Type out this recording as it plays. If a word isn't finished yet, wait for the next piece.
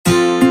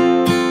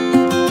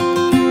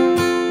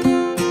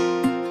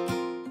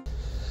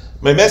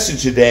My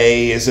message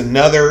today is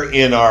another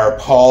in our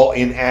Paul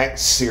in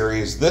Acts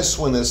series. This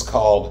one is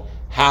called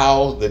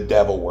How the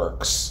Devil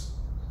Works.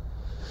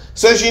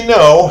 So as you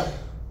know,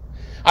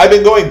 I've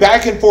been going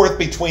back and forth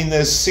between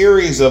this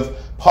series of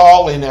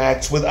Paul in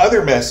Acts with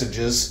other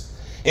messages,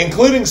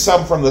 including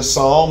some from the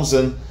Psalms,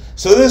 and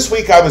so this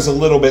week I was a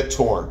little bit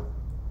torn.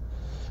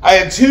 I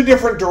had two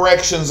different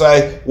directions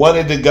I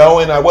wanted to go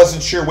in. I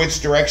wasn't sure which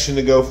direction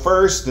to go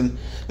first, and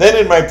then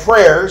in my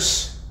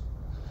prayers,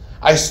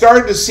 I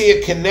started to see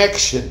a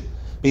connection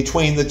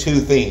between the two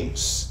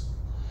themes.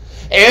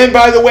 And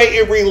by the way,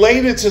 it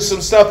related to some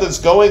stuff that's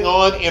going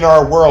on in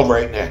our world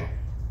right now.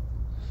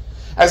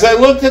 As I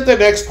looked at the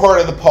next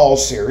part of the Paul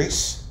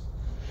series,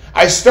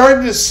 I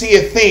started to see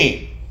a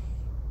theme.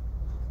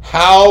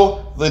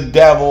 How the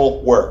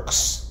devil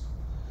works.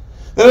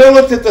 Then I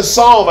looked at the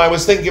psalm I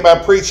was thinking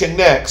about preaching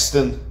next,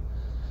 and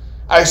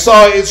I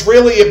saw it's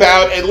really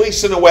about, at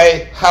least in a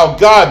way, how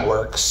God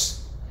works.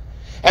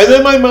 And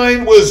then my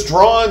mind was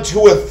drawn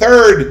to a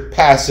third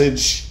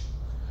passage,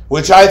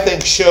 which I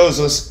think shows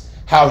us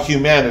how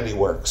humanity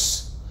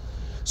works.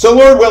 So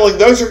Lord willing,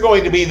 those are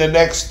going to be the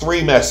next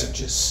three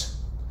messages.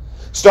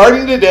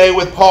 Starting today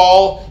with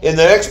Paul in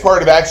the next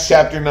part of Acts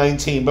chapter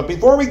 19. But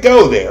before we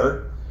go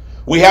there,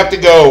 we have to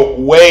go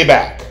way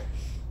back.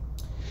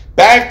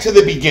 Back to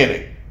the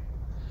beginning.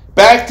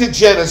 Back to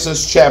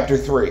Genesis chapter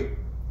 3.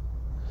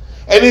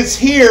 And it's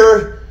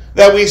here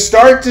that we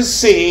start to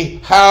see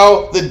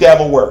how the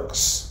devil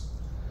works.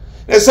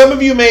 Now, some of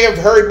you may have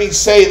heard me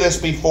say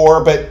this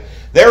before, but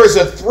there is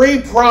a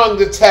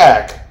three-pronged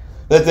attack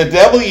that the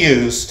devil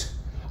used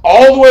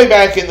all the way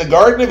back in the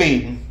Garden of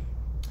Eden.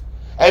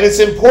 And it's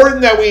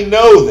important that we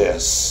know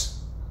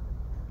this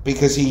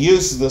because he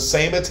uses the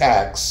same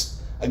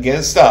attacks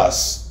against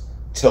us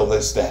till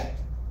this day.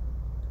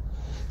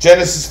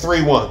 Genesis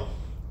 3:1.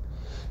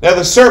 Now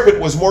the serpent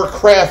was more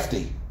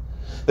crafty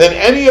than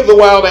any of the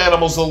wild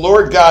animals the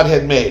Lord God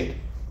had made.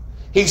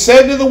 He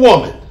said to the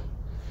woman,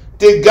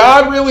 "Did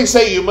God really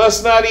say you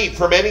must not eat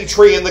from any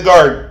tree in the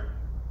garden?"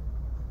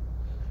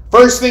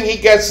 First thing he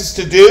gets us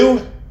to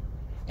do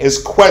is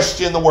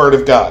question the Word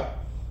of God.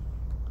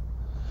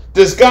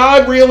 Does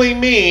God really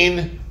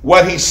mean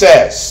what he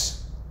says?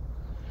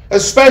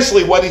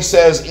 Especially what he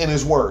says in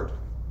his Word.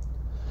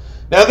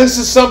 Now this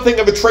is something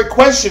of a trick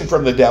question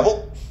from the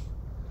devil.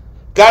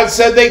 God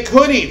said they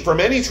could eat from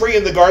any tree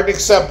in the garden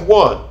except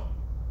one.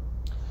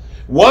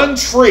 One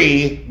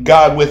tree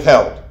God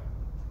withheld.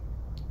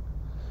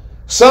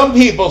 Some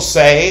people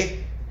say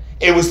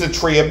it was the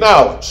tree of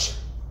knowledge.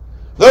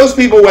 Those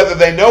people, whether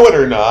they know it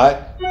or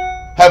not,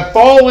 have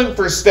fallen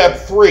for step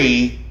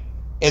 3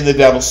 in the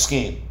devil's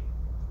scheme.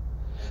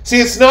 See,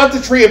 it's not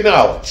the tree of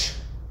knowledge.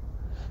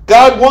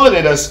 God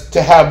wanted us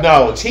to have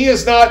knowledge. He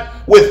is not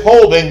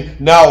withholding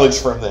knowledge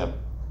from them.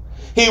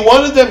 He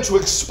wanted them to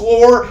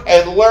explore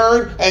and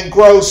learn and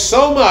grow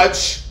so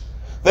much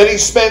that he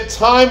spent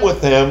time with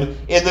them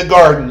in the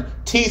garden,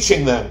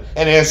 teaching them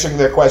and answering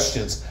their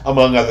questions,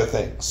 among other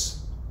things.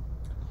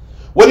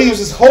 What he was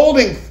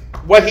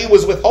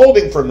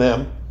withholding from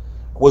them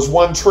was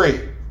one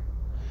tree.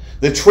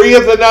 The tree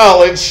of the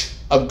knowledge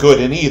of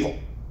good and evil.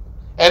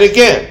 And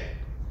again,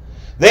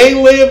 they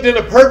lived in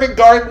a perfect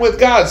garden with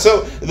God,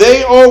 so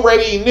they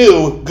already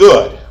knew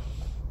good.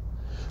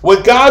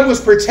 What God was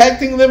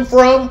protecting them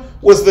from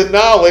was the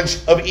knowledge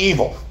of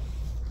evil.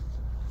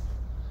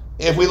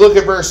 If we look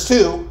at verse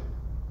 2,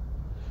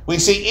 we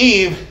see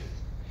Eve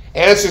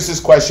answers this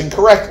question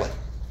correctly.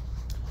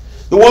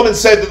 The woman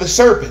said to the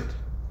serpent,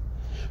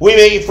 "We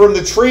may eat from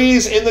the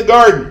trees in the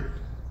garden.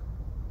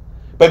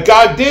 But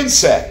God did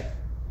say,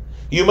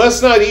 you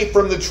must not eat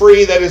from the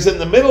tree that is in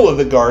the middle of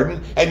the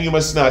garden, and you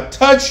must not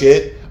touch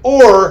it,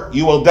 or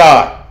you will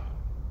die."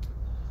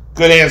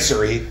 Good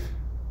answer, Eve.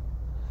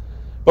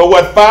 But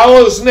what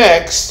follows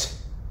next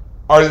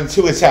are the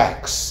two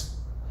attacks.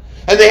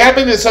 And they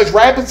happen in such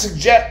rapid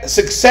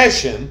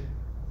succession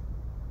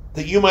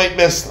that you might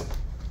miss them.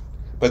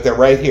 But they're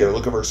right here.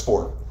 Look at verse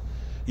 4.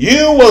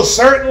 "You will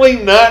certainly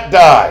not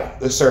die,"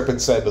 the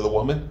serpent said to the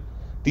woman.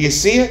 Do you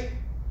see it?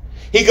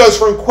 He goes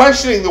from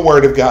questioning the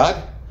Word of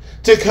God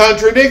to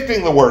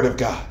contradicting the Word of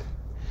God.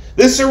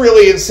 This is a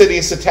really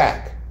insidious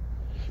attack.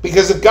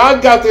 Because if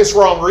God got this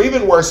wrong, or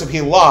even worse, if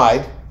he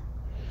lied,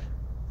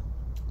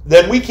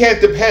 then we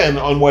can't depend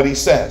on what he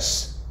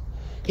says.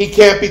 He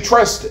can't be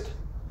trusted.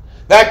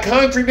 That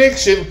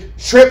contradiction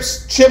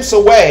chips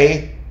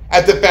away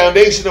at the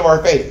foundation of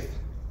our faith.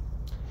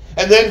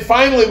 And then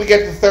finally we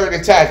get the third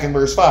attack in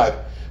verse 5.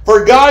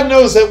 "For God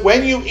knows that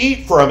when you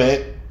eat from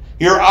it,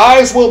 your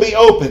eyes will be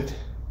opened,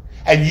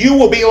 and you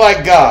will be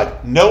like God,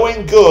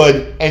 knowing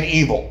good and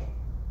evil."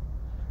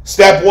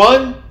 Step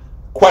 1,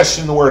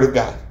 question the Word of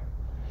God.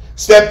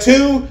 Step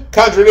 2,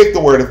 contradict the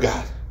Word of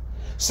God.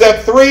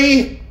 Step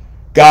 3,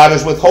 God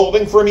is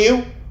withholding from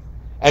you,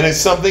 and it's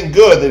something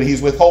good that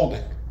he's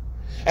withholding.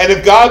 And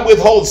if God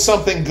withholds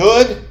something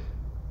good,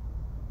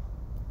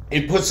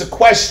 it puts a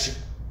question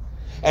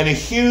and a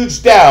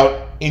huge doubt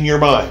in your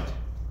mind.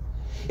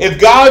 If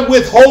God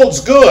withholds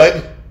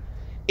good,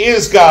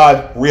 is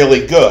God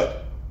really good?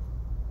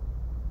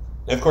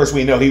 Of course,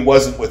 we know he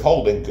wasn't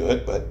withholding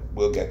good, but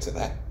we'll get to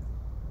that.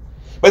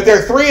 But there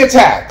are 3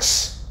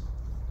 attacks,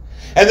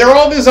 and they're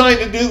all designed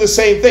to do the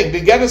same thing, to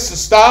get us to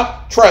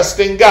stop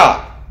trusting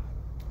God.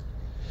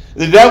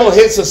 The devil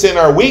hits us in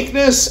our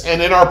weakness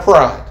and in our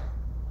pride.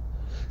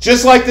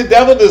 Just like the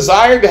devil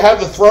desired to have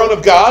the throne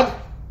of God,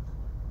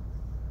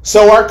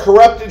 so our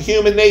corrupted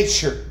human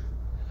nature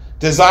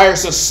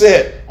desires to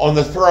sit on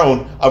the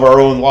throne of our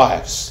own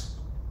lives.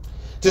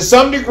 To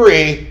some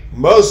degree,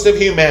 most of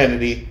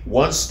humanity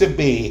wants to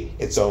be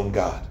its own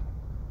God.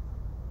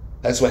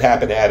 That's what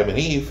happened to Adam and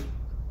Eve.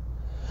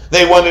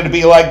 They wanted to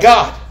be like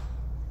God.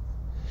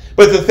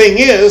 But the thing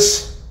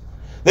is,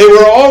 they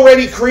were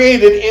already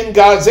created in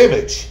God's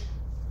image.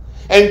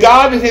 And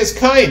God, in his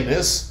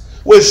kindness,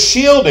 was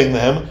shielding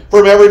them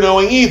from ever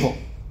knowing evil.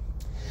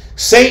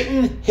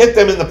 Satan hit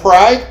them in the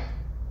pride.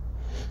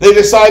 They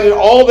decided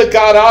all that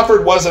God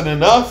offered wasn't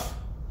enough.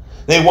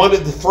 They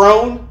wanted the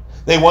throne.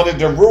 They wanted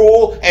to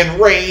rule and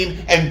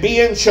reign and be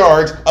in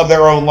charge of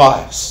their own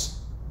lives.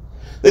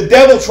 The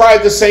devil tried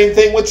the same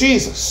thing with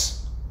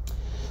Jesus.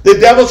 The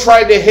devil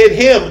tried to hit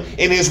him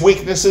in his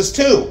weaknesses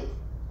too.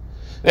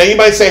 Now you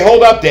might say,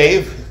 hold up,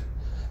 Dave.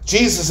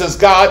 Jesus is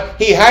God.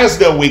 He has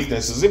no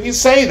weaknesses. If you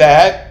say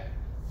that,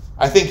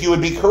 I think you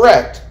would be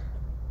correct.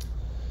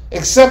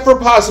 Except for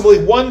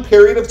possibly one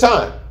period of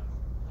time.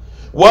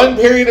 One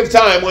period of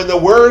time when the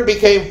Word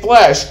became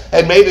flesh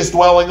and made his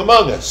dwelling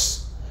among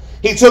us.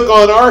 He took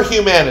on our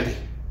humanity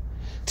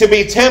to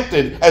be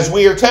tempted as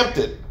we are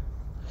tempted.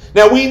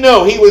 Now we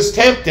know he was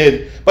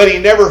tempted, but he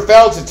never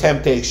fell to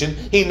temptation.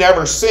 He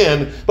never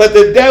sinned. But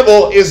the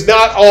devil is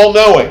not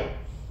all-knowing.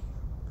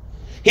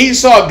 He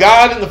saw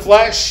God in the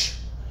flesh,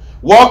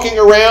 walking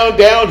around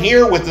down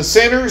here with the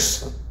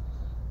sinners.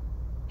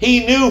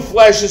 He knew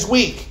flesh is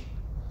weak.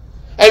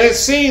 And it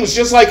seems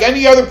just like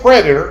any other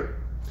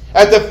predator,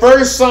 at the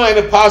first sign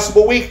of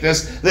possible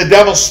weakness, the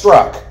devil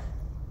struck.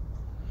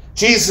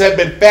 Jesus had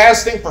been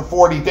fasting for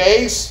 40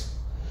 days.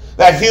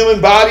 That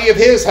human body of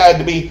his had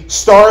to be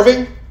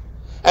starving.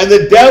 And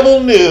the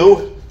devil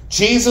knew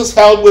Jesus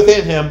held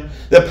within him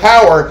the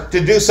power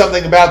to do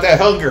something about that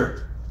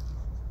hunger.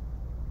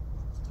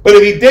 But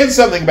if he did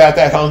something about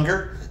that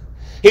hunger,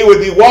 he would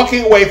be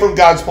walking away from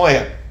God's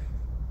plan.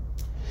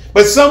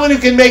 But someone who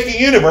can make a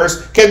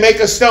universe can make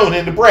a stone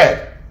into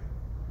bread.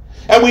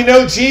 And we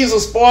know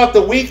Jesus fought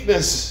the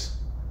weakness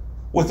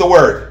with the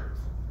Word.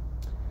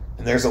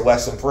 And there's a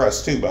lesson for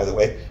us too, by the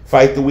way.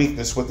 Fight the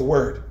weakness with the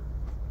Word.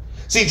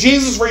 See,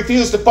 Jesus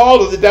refused to fall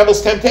to the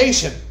devil's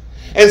temptation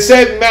and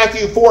said in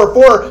Matthew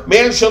 4:4,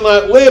 man shall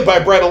not live by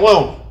bread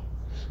alone,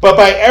 but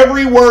by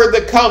every word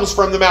that comes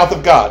from the mouth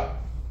of God.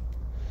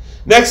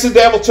 Next, the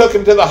devil took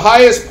him to the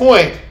highest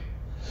point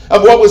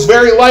of what was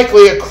very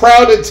likely a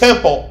crowded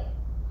temple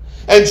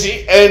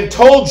and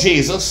told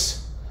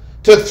Jesus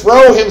to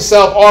throw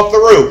himself off the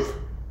roof.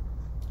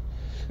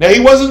 Now,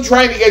 he wasn't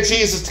trying to get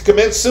Jesus to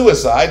commit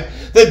suicide.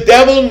 The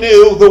devil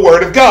knew the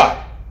Word of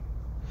God.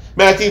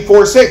 Matthew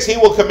 4:6, he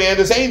will command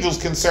his angels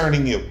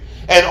concerning you,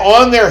 and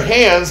on their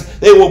hands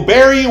they will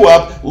bear you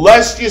up,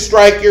 lest you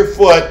strike your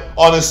foot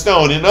on a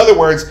stone. In other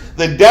words,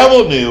 the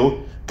devil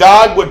knew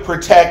God would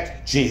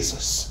protect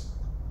Jesus.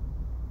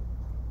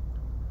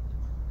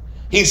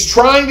 He's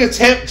trying to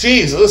tempt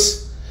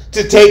Jesus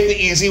to take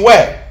the easy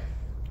way.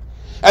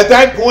 At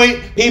that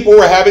point, people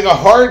were having a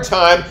hard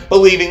time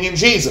believing in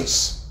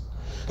Jesus.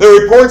 The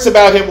reports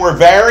about him were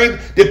varied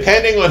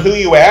depending on who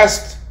you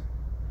asked.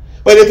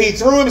 But if he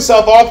threw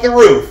himself off the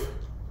roof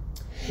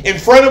in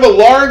front of a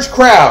large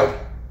crowd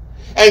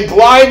and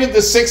glided the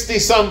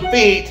 60-some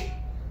feet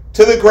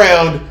to the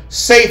ground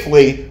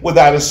safely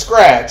without a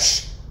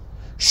scratch,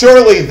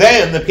 surely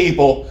then the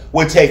people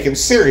would take him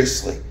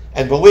seriously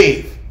and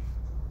believe.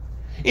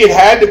 It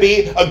had to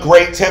be a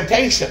great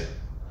temptation.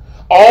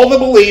 All the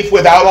belief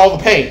without all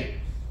the pain.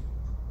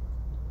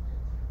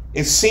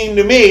 It seemed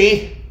to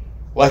me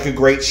like a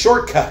great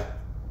shortcut.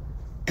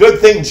 Good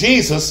thing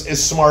Jesus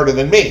is smarter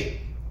than me.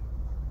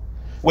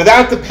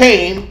 Without the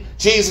pain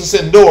Jesus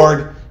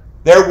endured,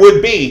 there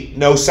would be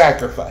no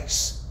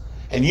sacrifice.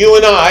 And you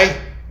and I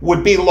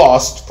would be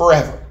lost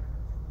forever.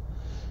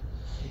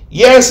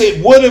 Yes,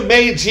 it would have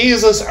made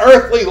Jesus'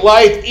 earthly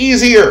life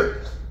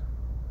easier.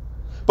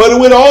 But it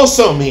would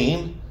also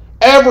mean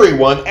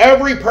everyone,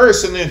 every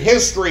person in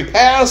history,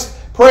 past,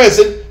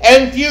 present,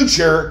 and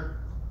future,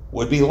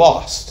 would be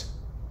lost.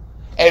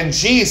 And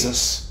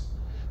Jesus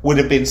would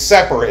have been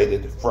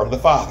separated from the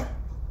Father.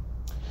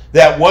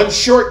 That one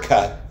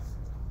shortcut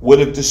would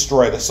have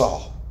destroyed us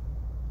all.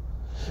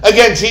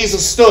 Again,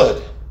 Jesus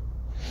stood.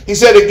 He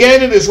said,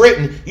 again it is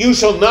written, you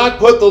shall not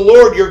put the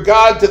Lord your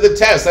God to the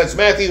test. That's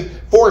Matthew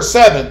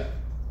 4:7.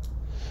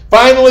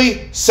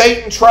 Finally,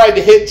 Satan tried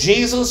to hit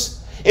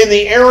Jesus in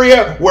the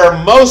area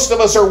where most of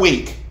us are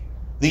weak,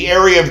 the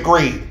area of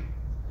greed.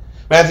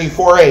 Matthew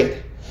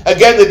 4:8.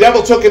 Again, the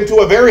devil took him to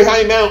a very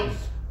high mountain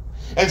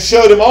and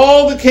showed him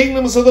all the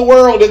kingdoms of the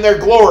world in their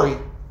glory.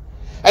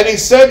 And he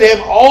said to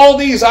him, all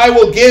these I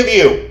will give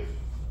you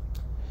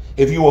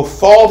if you will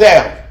fall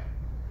down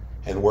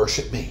and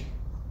worship me.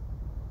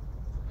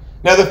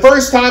 Now, the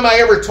first time I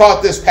ever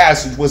taught this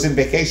passage was in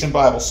Vacation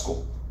Bible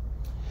School.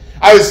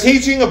 I was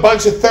teaching a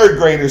bunch of third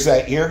graders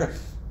that year,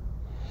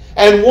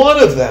 and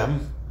one of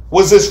them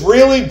was this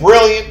really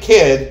brilliant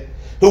kid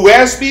who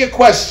asked me a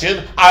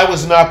question I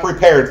was not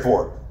prepared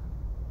for.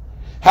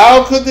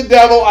 How could the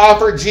devil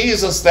offer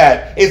Jesus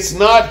that? It's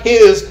not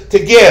his to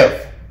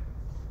give.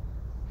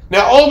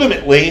 Now,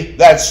 ultimately,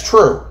 that's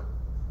true.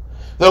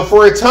 Though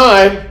for a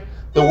time,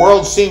 the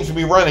world seems to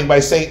be running by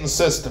Satan's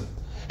system.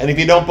 And if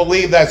you don't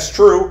believe that's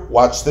true,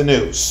 watch the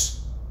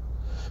news.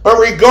 But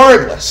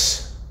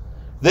regardless,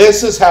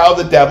 this is how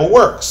the devil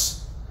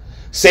works.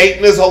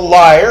 Satan is a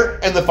liar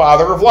and the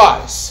father of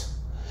lies.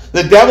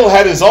 The devil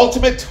had his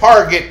ultimate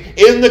target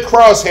in the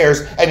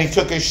crosshairs, and he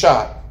took his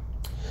shot.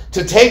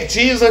 To take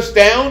Jesus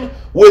down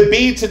would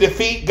be to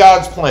defeat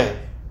God's plan.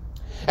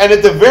 And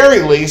at the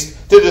very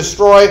least, to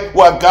destroy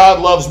what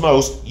God loves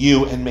most,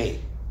 you and me.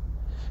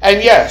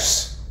 And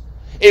yes,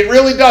 it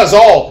really does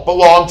all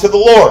belong to the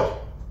Lord.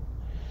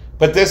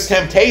 But this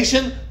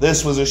temptation,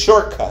 this was a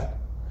shortcut.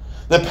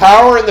 The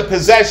power and the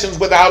possessions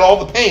without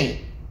all the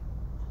pain.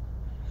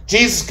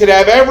 Jesus could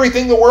have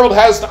everything the world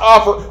has to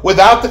offer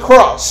without the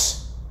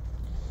cross.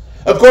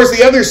 Of course,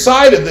 the other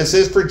side of this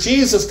is for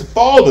Jesus to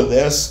fall to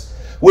this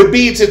would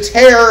be to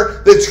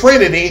tear the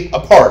Trinity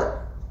apart.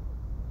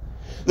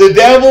 The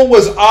devil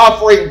was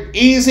offering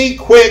easy,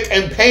 quick,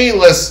 and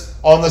painless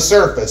on the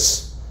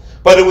surface,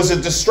 but it was a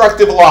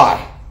destructive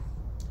lie.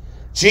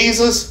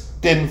 Jesus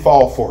didn't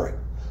fall for it.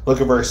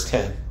 Look at verse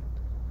 10.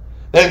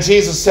 Then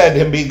Jesus said to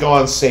him, "Be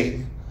gone,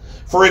 Satan,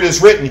 for it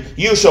is written,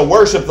 you shall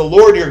worship the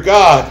Lord your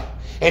God,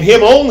 and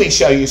him only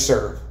shall you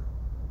serve."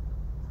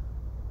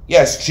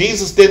 Yes,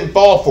 Jesus didn't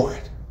fall for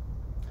it,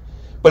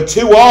 but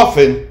too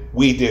often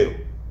we do.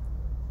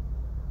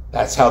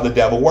 That's how the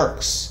devil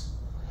works.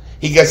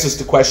 He gets us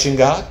to question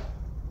God.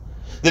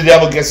 The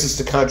devil gets us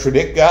to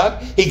contradict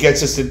God. He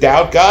gets us to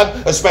doubt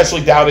God,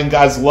 especially doubting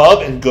God's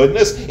love and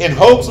goodness, in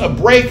hopes of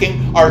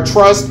breaking our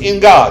trust in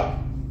God.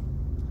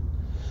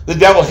 The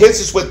devil hits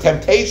us with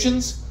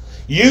temptations,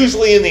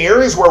 usually in the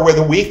areas where we're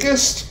the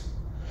weakest.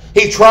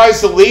 He tries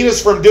to lead us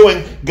from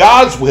doing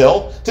God's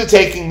will to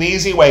taking the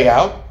easy way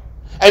out.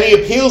 And he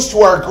appeals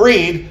to our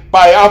greed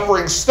by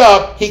offering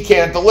stuff he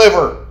can't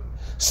deliver.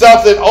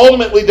 Stuff that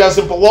ultimately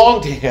doesn't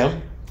belong to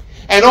him.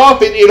 And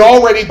often it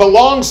already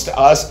belongs to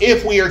us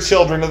if we are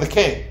children of the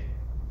King.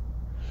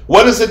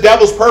 What is the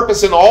devil's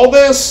purpose in all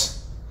this?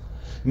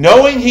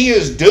 Knowing he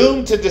is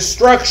doomed to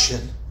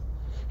destruction,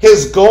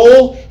 his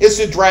goal is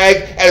to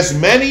drag as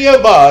many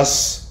of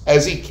us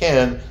as he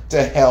can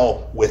to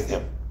hell with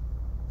him.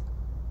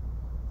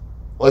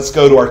 Let's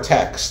go to our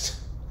text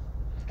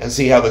and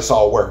see how this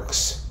all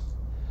works.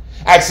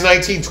 Acts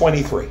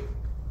 19:23.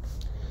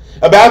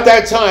 About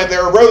that time,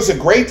 there arose a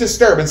great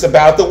disturbance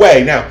about the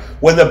way. Now,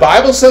 when the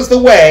Bible says the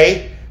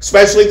way,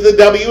 especially if the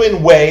W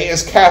in way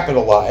is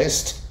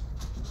capitalized,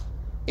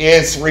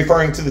 it's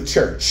referring to the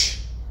church.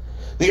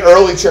 The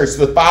early church,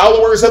 the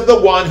followers of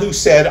the one who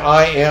said,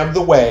 "I am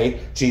the way,"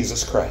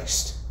 Jesus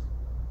Christ.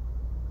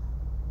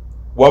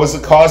 What was the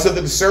cause of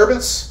the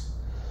disturbance?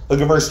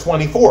 Look at verse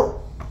 24.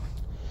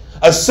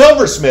 A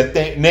silversmith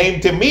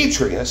named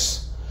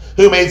Demetrius,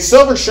 who made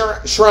silver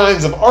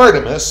shrines of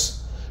Artemis,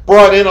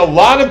 brought in a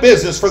lot of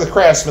business for the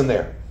craftsmen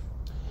there.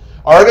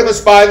 Artemis,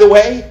 by the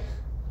way,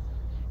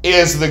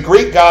 is the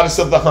Greek goddess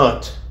of the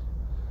hunt,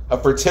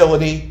 of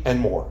fertility, and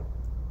more.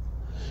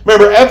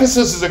 Remember,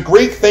 Ephesus is a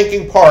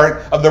Greek-thinking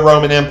part of the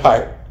Roman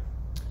Empire.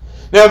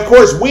 Now, of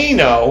course, we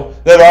know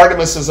that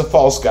Artemis is a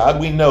false god.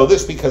 We know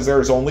this because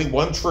there is only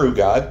one true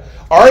God.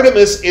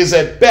 Artemis is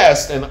at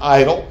best an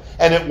idol,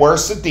 and at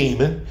worst a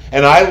demon,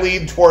 and I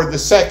lead toward the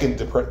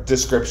second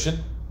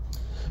description.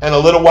 And a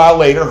little while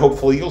later,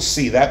 hopefully you'll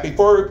see that.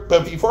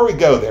 But before we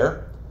go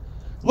there,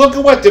 look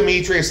at what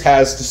Demetrius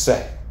has to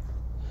say.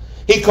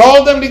 He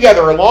called them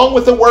together along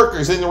with the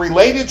workers in the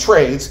related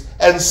trades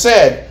and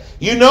said,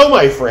 "You know,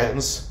 my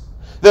friends,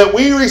 that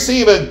we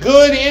receive a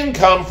good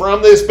income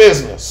from this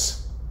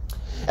business.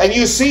 And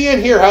you see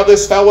and hear how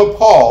this fellow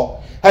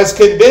Paul has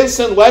convinced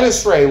and led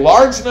astray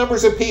large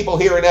numbers of people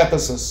here in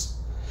Ephesus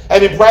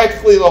and in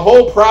practically the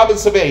whole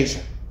province of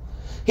Asia.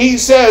 He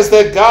says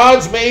that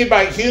gods made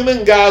by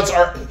human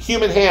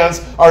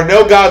hands are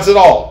no gods at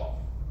all.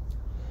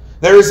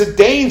 There is a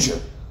danger,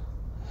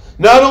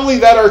 not only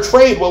that our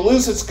trade will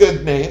lose its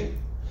good name,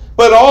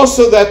 but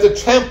also that the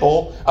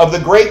temple of the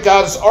great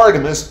goddess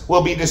Artemis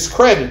will be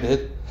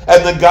discredited,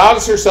 and the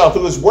goddess herself,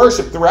 who is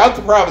worshipped throughout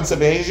the province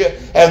of Asia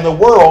and the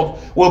world,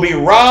 will be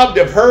robbed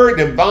of her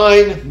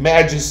divine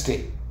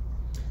majesty."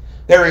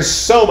 There is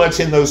so much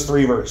in those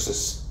 3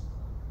 verses.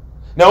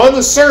 Now, on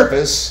the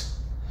surface,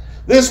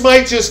 this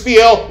might just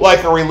feel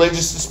like a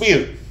religious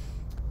dispute.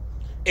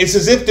 It's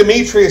as if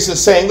Demetrius is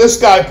saying, this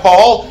guy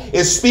Paul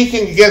is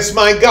speaking against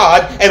my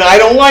God, and I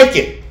don't like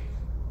it.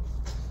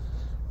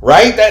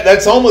 Right?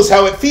 That's almost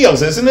how it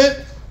feels, isn't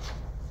it?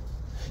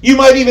 You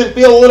might even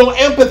feel a little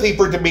empathy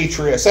for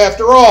Demetrius.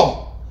 After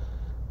all,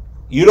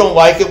 you don't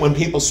like it when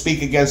people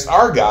speak against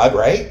our God,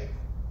 right?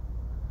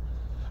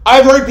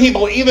 I've heard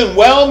people, even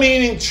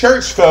well-meaning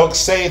church folks,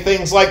 say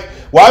things like,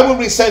 why would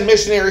we send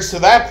missionaries to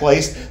that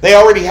place? They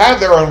already have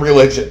their own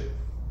religion.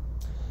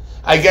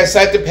 I guess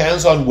that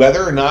depends on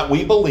whether or not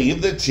we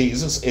believe that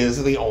Jesus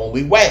is the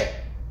only way.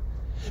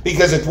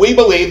 Because if we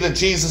believe that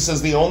Jesus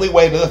is the only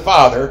way to the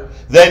Father,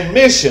 then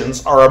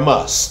missions are a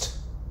must.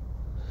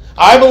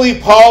 I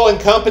believe Paul and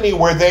company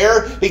were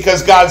there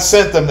because God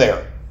sent them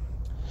there.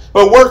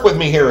 But work with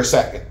me here a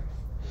second.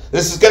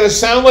 This is going to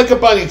sound like a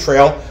bunny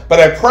trail, but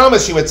I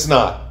promise you it's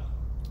not.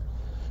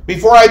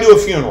 Before I do a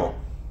funeral,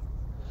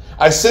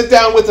 I sit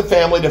down with the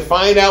family to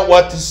find out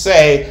what to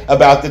say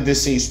about the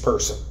deceased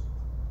person.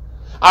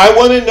 I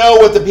want to know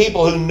what the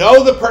people who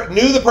knew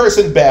the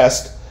person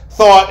best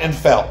thought and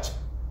felt.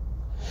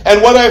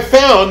 And what I've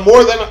found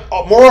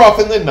more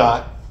often than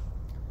not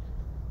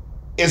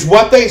is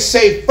what they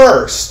say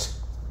first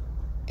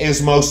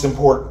is most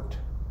important.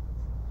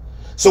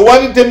 So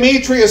what did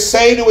Demetrius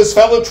say to his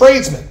fellow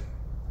tradesmen?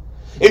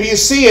 If you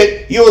see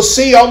it, you'll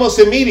see almost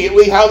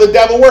immediately how the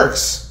devil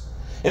works.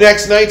 In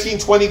Acts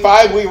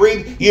 19:25 we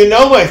read, "You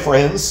know, my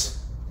friends,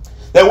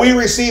 that we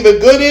receive a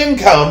good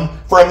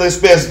income from this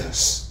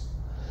business."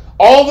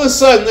 All of a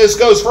sudden this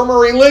goes from a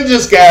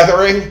religious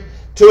gathering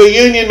to a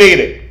union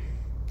meeting.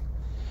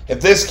 If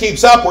this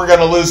keeps up, we're going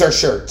to lose our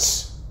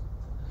shirts.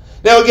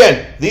 Now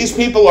again, these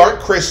people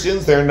aren't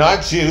Christians, they're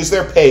not Jews,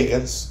 they're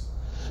pagans.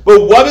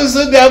 But what is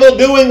the devil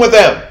doing with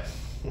them?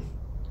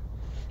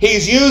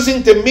 He's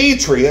using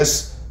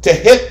Demetrius to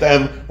hit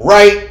them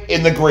right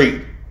in the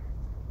greed.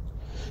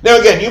 Now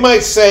again, you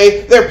might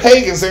say they're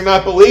pagans, they're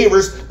not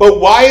believers, but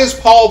why is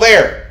Paul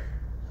there?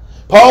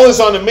 Paul is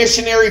on a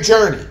missionary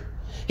journey.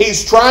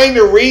 He's trying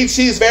to reach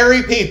these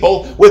very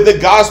people with the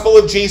gospel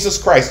of Jesus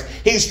Christ.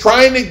 He's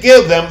trying to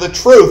give them the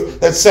truth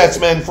that sets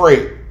men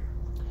free.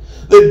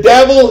 The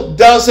devil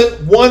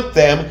doesn't want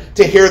them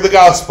to hear the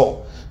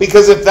gospel,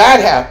 because if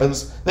that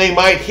happens, they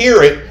might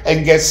hear it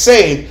and get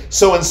saved.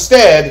 So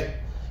instead,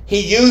 he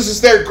uses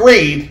their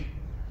greed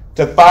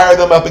to fire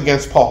them up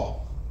against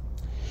Paul.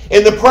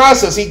 In the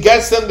process, he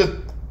gets them to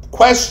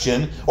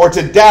question or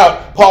to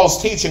doubt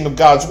Paul's teaching of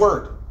God's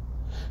word.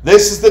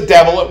 This is the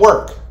devil at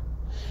work.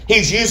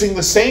 He's using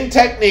the same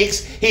techniques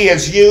he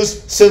has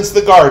used since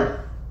the garden.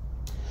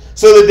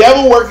 So the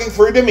devil, working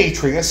through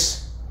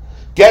Demetrius,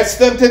 gets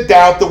them to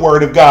doubt the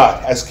word of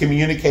God as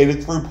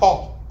communicated through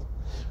Paul.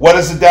 What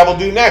does the devil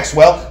do next?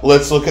 Well,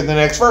 let's look at the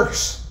next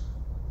verse.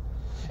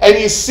 And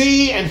you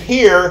see and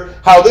hear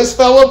how this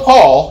fellow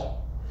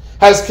Paul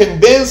has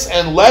convinced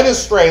and led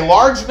astray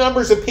large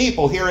numbers of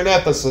people here in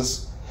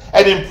Ephesus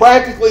and in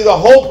practically the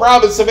whole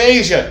province of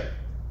Asia.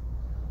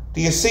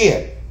 Do you see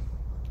it?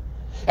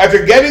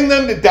 After getting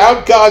them to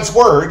doubt God's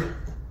word,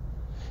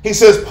 he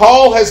says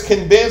Paul has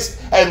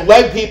convinced and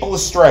led people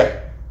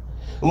astray.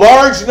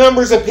 Large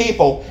numbers of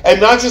people,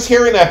 and not just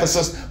here in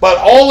Ephesus, but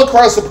all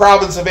across the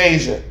province of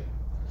Asia.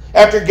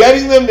 After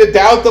getting them to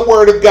doubt the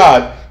word of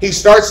God, he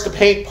starts to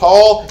paint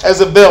Paul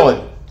as a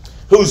villain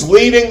who's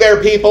leading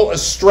their people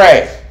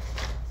astray.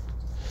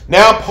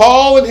 Now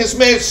Paul and his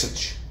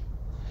message,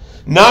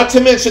 not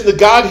to mention the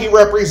God he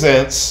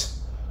represents,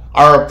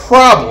 are a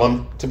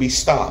problem to be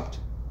stopped.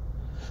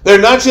 They're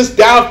not just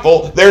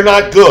doubtful, they're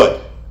not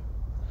good.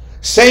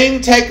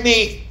 Same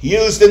technique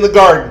used in the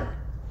garden.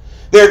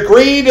 Their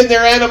greed and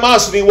their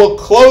animosity will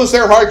close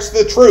their hearts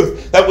to the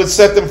truth that would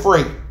set them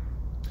free.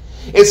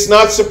 It's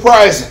not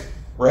surprising,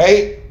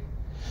 right?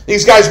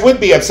 These guys would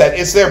be upset.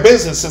 It's their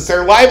business, it's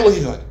their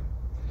livelihood.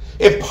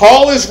 If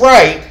Paul is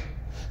right,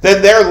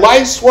 then their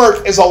life's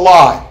work is a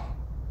lie.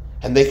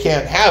 And they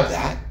can't have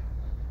that.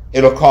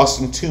 It'll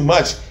cost them too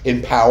much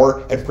in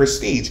power and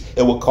prestige.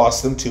 It will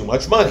cost them too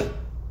much money.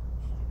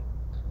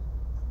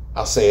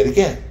 I'll say it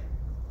again.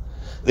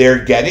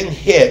 They're getting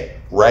hit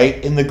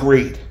right in the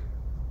greed.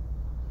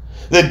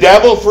 The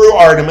devil, through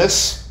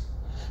Artemis,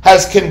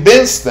 has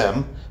convinced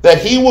them that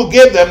he will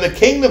give them the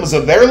kingdoms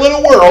of their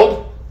little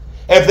world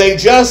if they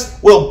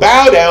just will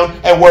bow down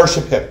and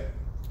worship him.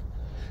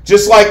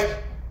 Just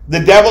like the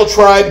devil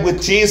tried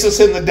with Jesus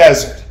in the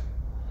desert,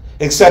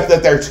 except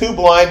that they're too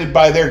blinded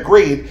by their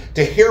greed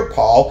to hear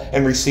Paul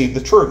and receive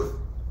the truth.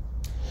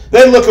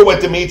 Then look at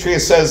what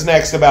Demetrius says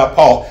next about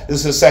Paul. This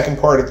is the second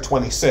part of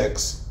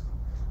 26.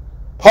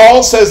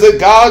 Paul says that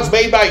gods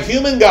made by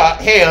human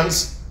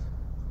hands,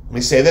 let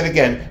me say that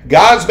again,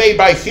 gods made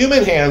by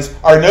human hands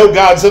are no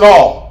gods at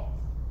all.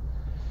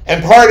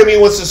 And part of me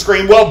wants to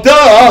scream, well,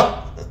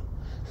 duh!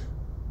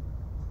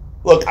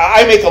 Look,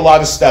 I make a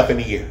lot of stuff in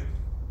a year.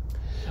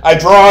 I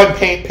draw and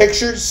paint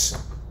pictures.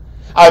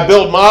 I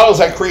build models.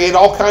 I create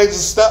all kinds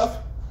of stuff.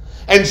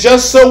 And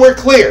just so we're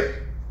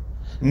clear,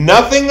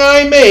 nothing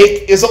I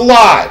make is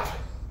alive.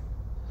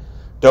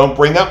 Don't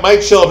bring up my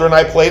children.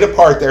 I played a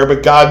part there,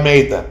 but God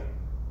made them.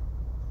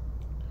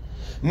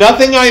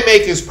 Nothing I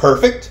make is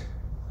perfect,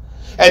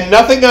 and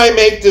nothing I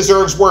make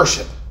deserves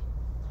worship.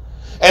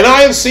 And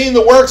I have seen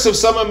the works of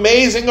some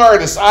amazing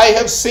artists. I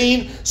have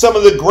seen some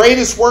of the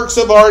greatest works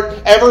of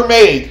art ever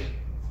made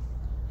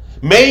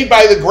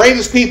by the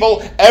greatest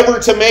people ever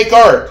to make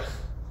art.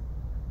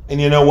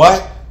 And you know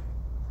what?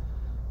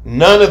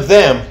 none of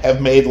them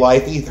have made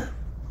life either.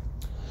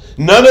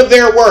 None of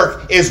their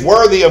work is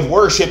worthy of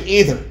worship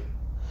either.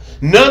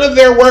 None of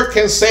their work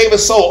can save a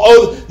soul.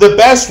 Oh, the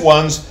best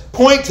ones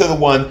point to the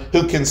one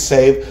who can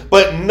save,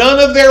 but none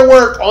of their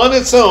work on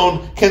its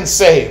own can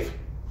save.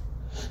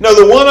 No,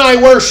 the one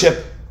I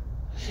worship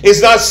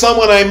is not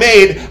someone I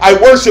made. I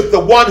worship the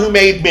one who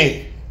made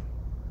me.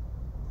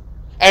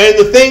 And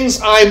the things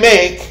I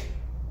make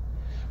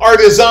are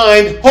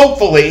designed,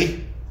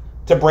 hopefully,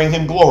 to bring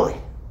him glory.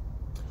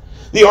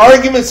 The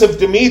arguments of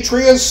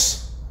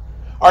Demetrius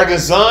are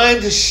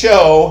designed to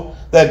show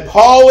that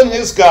Paul and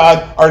his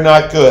God are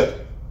not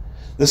good.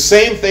 The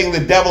same thing the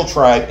devil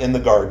tried in the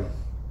garden.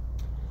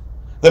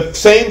 The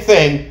same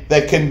thing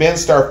that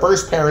convinced our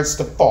first parents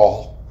to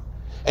fall,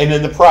 and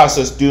in the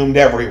process doomed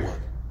everyone.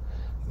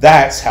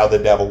 That's how the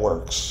devil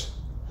works.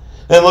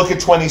 Then look at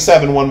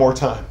 27 one more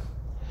time.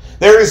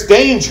 There is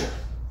danger,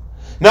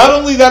 not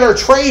only that our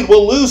trade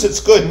will lose its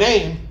good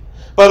name,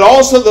 but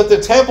also that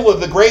the temple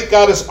of the great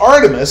goddess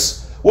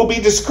Artemis will be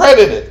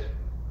discredited.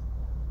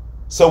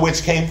 So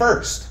which came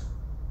first?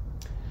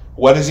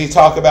 What does he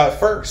talk about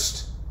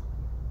first?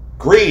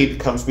 Greed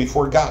comes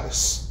before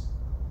goddess.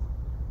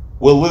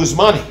 We'll lose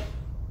money,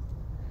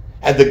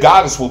 and the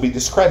goddess will be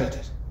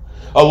discredited,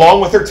 along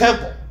with her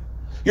temple.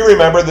 You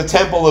remember the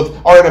temple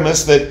of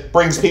Artemis that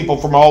brings people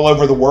from all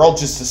over the world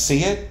just to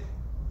see it?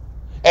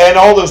 And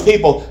all those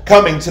people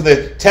coming to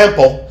the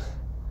temple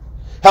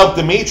helped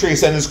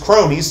Demetrius and his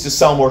cronies to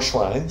sell more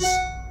shrines.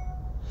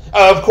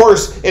 Of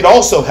course, it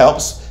also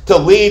helps to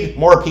lead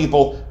more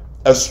people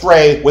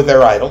astray with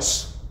their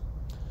idols,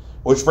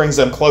 which brings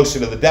them closer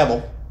to the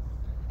devil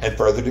and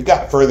further to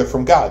God, further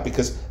from God,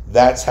 because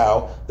that's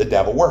how the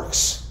devil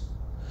works.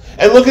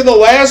 And look at the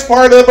last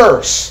part of the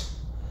verse,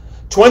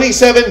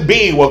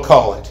 27b we'll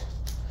call it.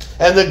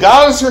 And the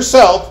goddess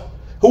herself,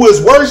 who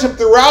is worshipped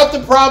throughout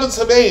the province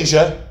of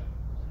Asia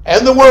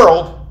and the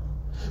world,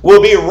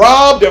 will be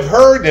robbed of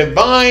her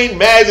divine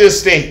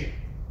majesty.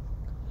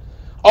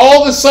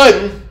 All of a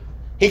sudden,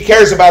 he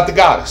cares about the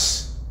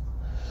goddess.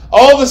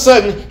 All of a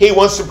sudden, he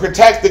wants to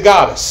protect the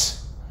goddess.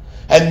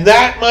 And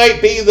that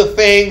might be the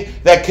thing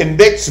that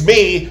convicts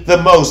me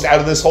the most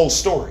out of this whole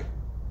story.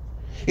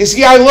 You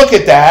see, I look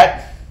at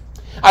that.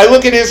 I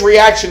look at his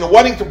reaction to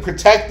wanting to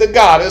protect the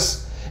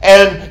goddess,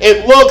 and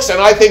it looks,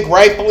 and I think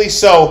rightfully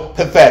so,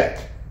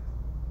 pathetic.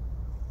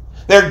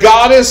 Their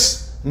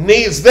goddess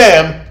needs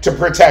them to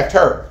protect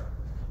her.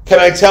 Can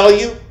I tell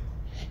you?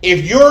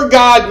 If your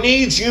God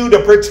needs you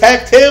to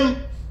protect him,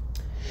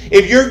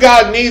 if your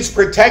God needs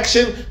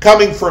protection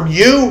coming from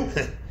you,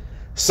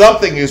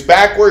 something is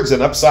backwards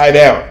and upside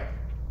down.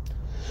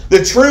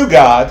 The true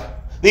God,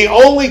 the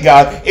only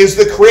God, is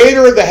the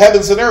creator of the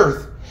heavens and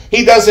earth.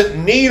 He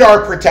doesn't need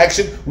our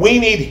protection. We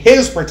need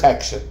his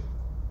protection.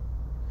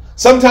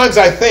 Sometimes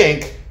I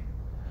think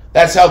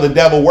that's how the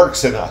devil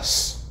works in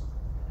us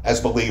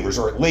as believers,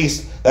 or at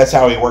least that's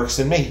how he works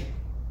in me.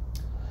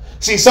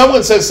 See,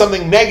 someone says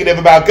something negative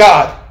about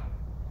God,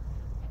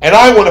 and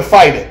I want to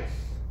fight it.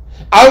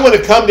 I want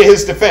to come to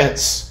his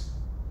defense.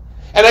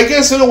 And I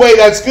guess in a way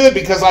that's good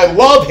because I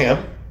love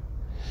him,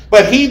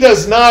 but he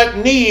does not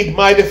need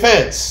my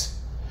defense,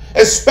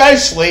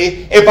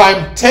 especially if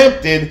I'm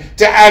tempted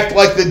to act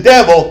like the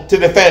devil to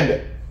defend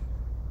it.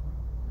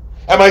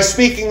 Am I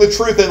speaking the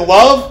truth in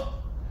love,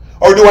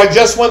 or do I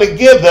just want to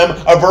give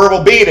them a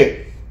verbal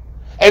beating?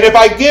 And if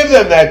I give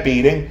them that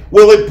beating,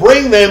 will it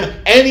bring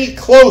them any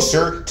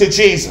closer to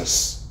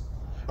Jesus?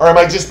 Or am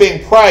I just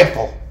being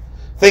prideful,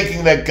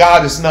 thinking that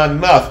God is not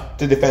enough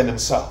to defend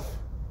himself?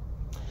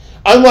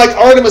 Unlike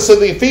Artemis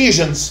of the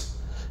Ephesians,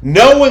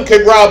 no one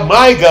can rob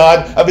my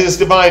God of his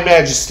divine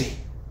majesty.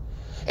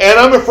 And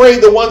I'm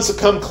afraid the ones that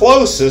come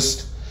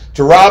closest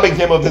to robbing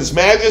him of his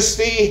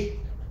majesty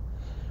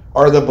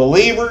are the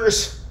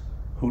believers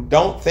who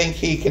don't think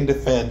he can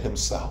defend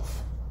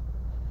himself.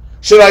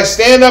 Should I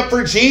stand up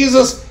for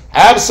Jesus?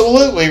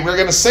 Absolutely. We're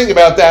going to sing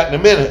about that in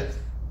a minute.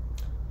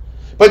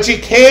 But you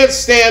can't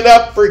stand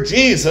up for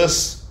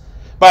Jesus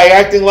by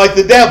acting like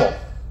the devil.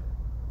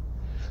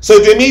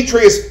 So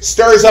Demetrius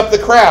stirs up the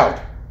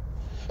crowd.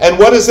 And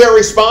what is their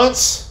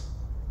response?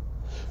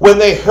 When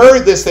they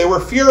heard this, they were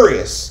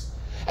furious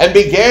and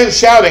began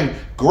shouting,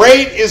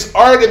 "Great is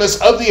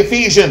Artemis of the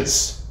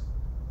Ephesians!"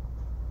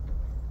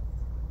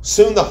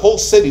 Soon the whole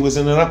city was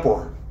in an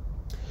uproar.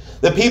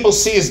 The people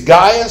seized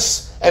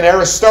Gaius and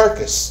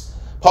Aristarchus,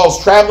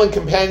 Paul's traveling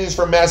companions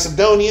from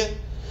Macedonia,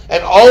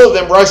 and all of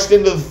them rushed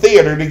into the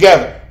theater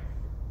together.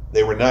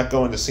 They were not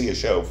going to see a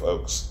show,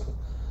 folks.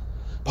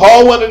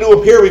 Paul wanted to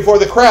appear before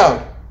the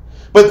crowd,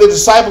 but the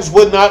disciples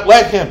would not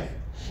let him.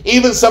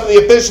 Even some of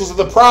the officials of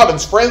the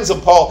province, friends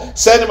of Paul,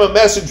 sent him a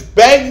message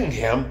begging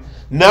him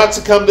not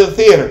to come to the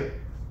theater.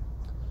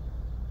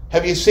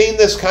 Have you seen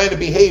this kind of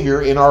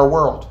behavior in our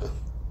world?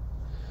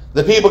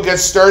 The people get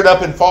stirred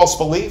up in false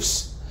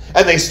beliefs,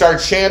 and they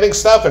start chanting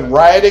stuff and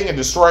rioting and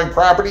destroying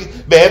property,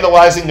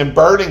 vandalizing and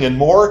burning and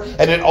more,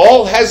 and it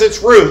all has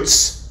its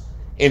roots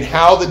in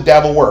how the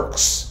devil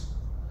works.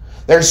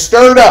 They're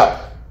stirred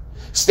up,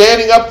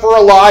 standing up for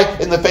a lie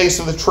in the face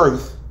of the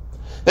truth.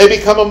 They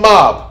become a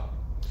mob.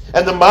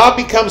 And the mob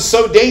becomes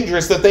so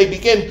dangerous that they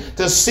begin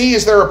to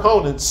seize their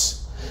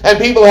opponents. And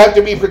people have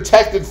to be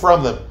protected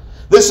from them.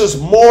 This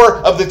is more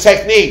of the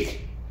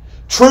technique.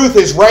 Truth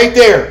is right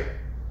there.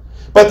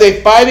 But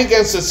they fight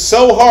against it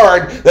so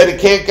hard that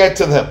it can't get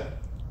to them.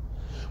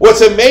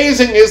 What's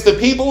amazing is the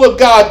people of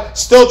God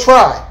still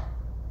try.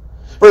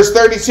 Verse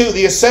 32,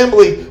 the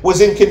assembly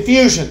was in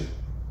confusion.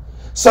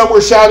 Some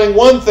were shouting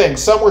one thing,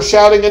 some were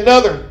shouting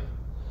another.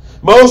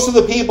 Most of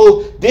the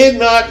people did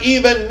not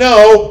even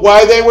know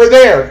why they were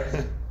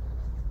there.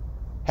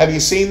 Have you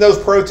seen those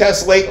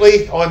protests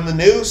lately on the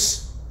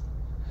news?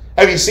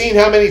 Have you seen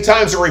how many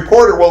times a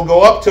reporter will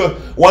go up to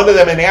one of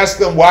them and ask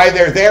them why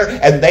they're there,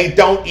 and they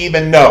don't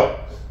even know?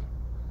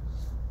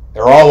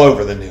 They're all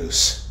over the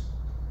news.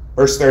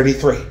 Verse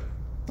 33.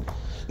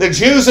 The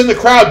Jews in the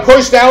crowd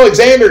pushed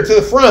Alexander to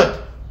the front,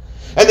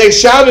 and they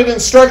shouted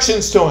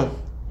instructions to him.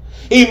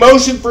 He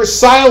motioned for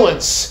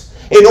silence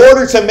in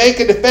order to make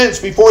a defense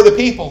before the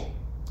people.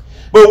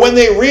 But when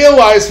they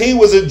realized he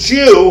was a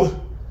Jew,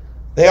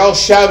 they all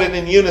shouted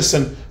in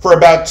unison for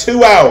about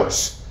 2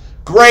 hours,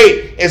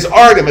 "Great is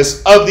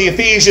Artemis of the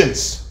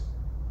Ephesians."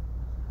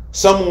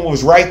 Someone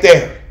was right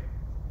there,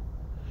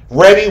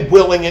 ready,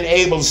 willing, and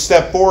able to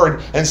step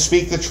forward and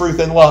speak the truth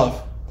in love.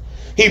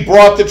 He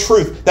brought the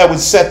truth that would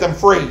set them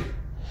free.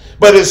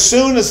 But as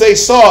soon as they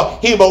saw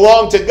he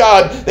belonged to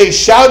God, they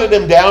shouted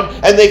him down,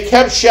 and they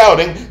kept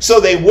shouting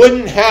so they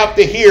wouldn't have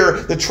to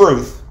hear the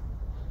truth.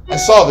 I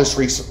saw this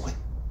recently.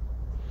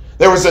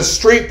 There was a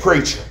street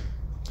preacher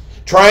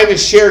trying to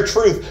share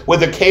truth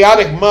with a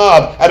chaotic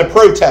mob at a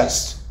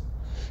protest.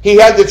 He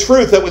had the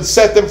truth that would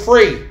set them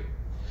free.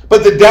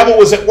 But the devil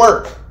was at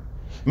work,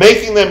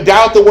 making them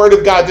doubt the word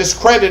of God,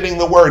 discrediting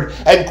the word,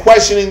 and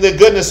questioning the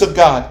goodness of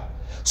God.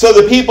 So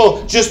the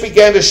people just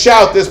began to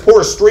shout this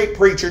poor street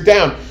preacher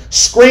down,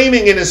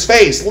 screaming in his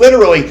face,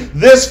 literally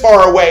this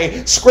far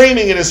away,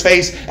 screaming in his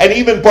face, and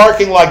even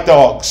barking like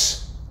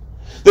dogs.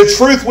 The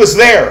truth was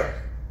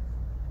there,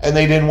 and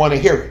they didn't want to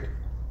hear it.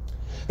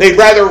 They'd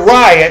rather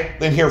riot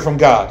than hear from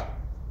God.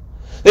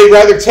 They'd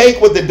rather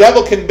take what the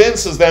devil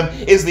convinces them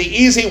is the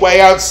easy way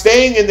out,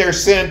 staying in their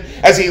sin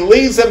as he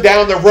leads them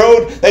down the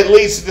road that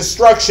leads to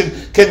destruction,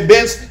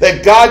 convinced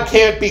that God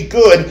can't be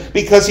good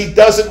because he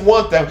doesn't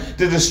want them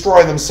to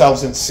destroy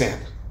themselves in sin.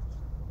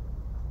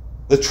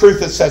 The truth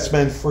that sets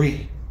men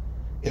free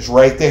is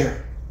right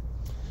there,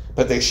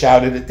 but they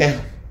shouted it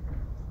down.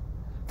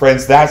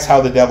 Friends, that's how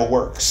the devil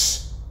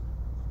works.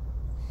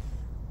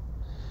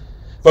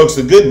 Folks,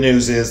 the good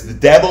news is the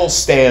devil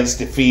stands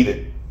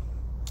defeated.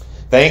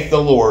 Thank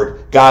the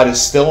Lord, God is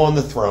still on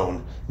the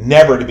throne,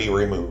 never to be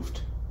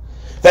removed.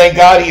 Thank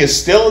God he is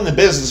still in the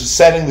business of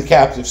setting the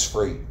captives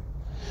free.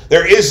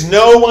 There is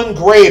no one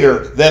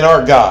greater than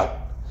our God.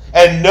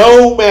 And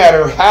no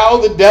matter how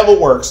the devil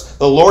works,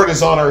 the Lord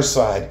is on our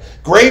side.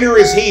 Greater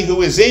is he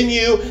who is in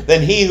you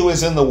than he who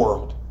is in the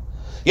world.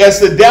 Yes,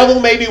 the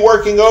devil may be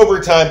working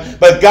overtime,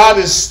 but God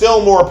is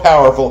still more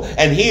powerful,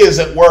 and he is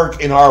at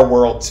work in our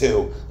world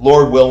too.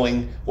 Lord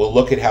willing, we'll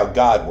look at how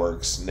God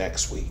works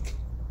next week.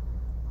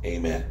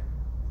 Amen.